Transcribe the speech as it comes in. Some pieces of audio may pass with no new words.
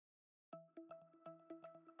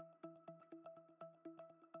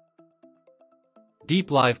Deep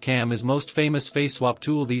Webcam is most famous face swap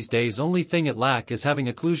tool these days. Only thing it lack is having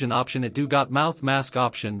occlusion option. It do got mouth mask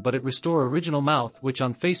option, but it restore original mouth which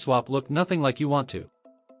on face swap look nothing like you want to.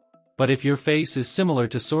 But if your face is similar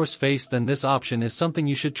to source face, then this option is something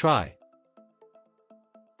you should try.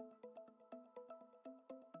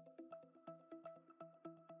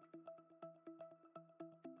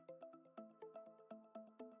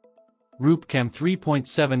 Roop-cam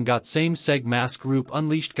 3.7 got same seg mask Roop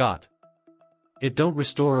unleashed got. It don't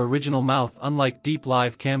restore original mouth unlike Deep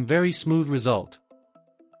Webcam, very smooth result.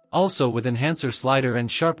 Also with enhancer slider and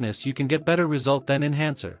sharpness you can get better result than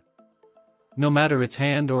enhancer. No matter it's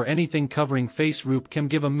hand or anything covering face, Roop-cam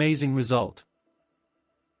give amazing result.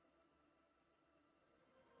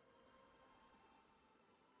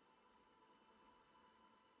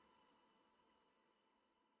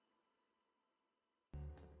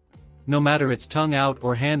 No matter it's tongue out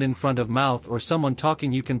or hand in front of mouth or someone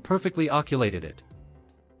talking, you can perfectly oculate it.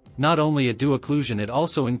 Not only it do occlusion, it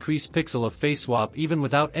also increase pixel of face swap even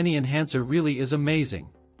without any enhancer. Really is amazing.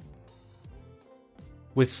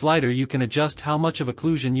 With slider you can adjust how much of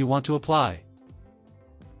occlusion you want to apply.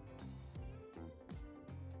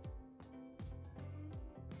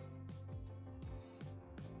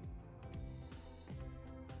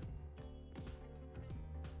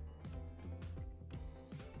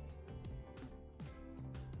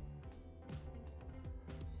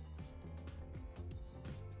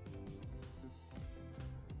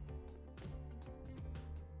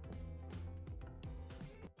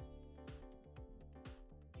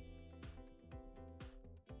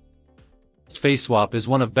 Face swap is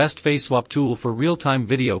one of best face swap tool for real-time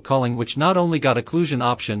video calling, which not only got occlusion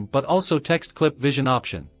option but also text clip vision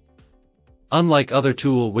option. Unlike other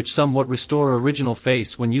tool which somewhat restore original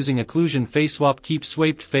face when using occlusion, face swap keep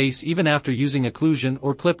swiped face even after using occlusion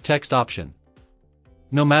or clip text option.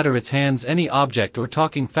 No matter it's hands, any object or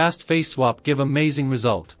talking fast, face swap give amazing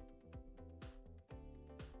result.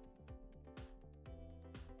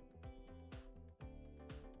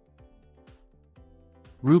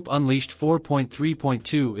 Roop Unleashed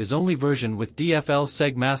 4.3.2 is only version with DFL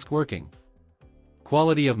seg mask working.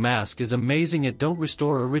 Quality of mask is amazing. It don't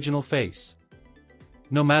restore original face.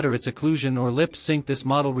 No matter it's occlusion or lip sync, this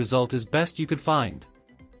model result is best you could find.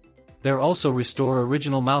 There also restore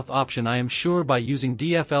original mouth option. I am sure by using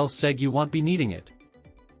DFL seg you won't be needing it.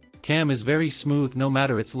 Cam is very smooth no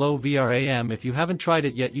matter it's low VRAM. If you haven't tried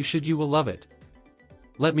it yet, you should. You will love it.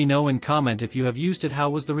 Let me know in comment if you have used it.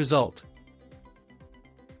 How was the result?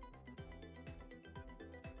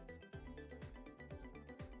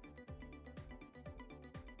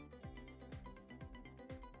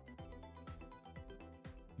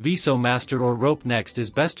 Viso-Master or Rope next is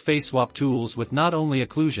best face swap tools with not only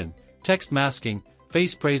occlusion, text masking,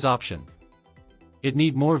 face praise option. It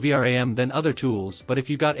need more VRAM than other tools, but if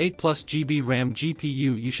you got 8+ GB RAM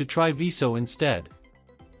GPU you should try Viso instead.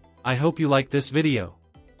 I hope you like this video.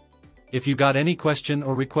 If you got any question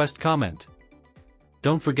or request, comment.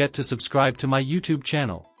 Don't forget to subscribe to my YouTube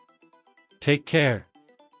channel. Take care.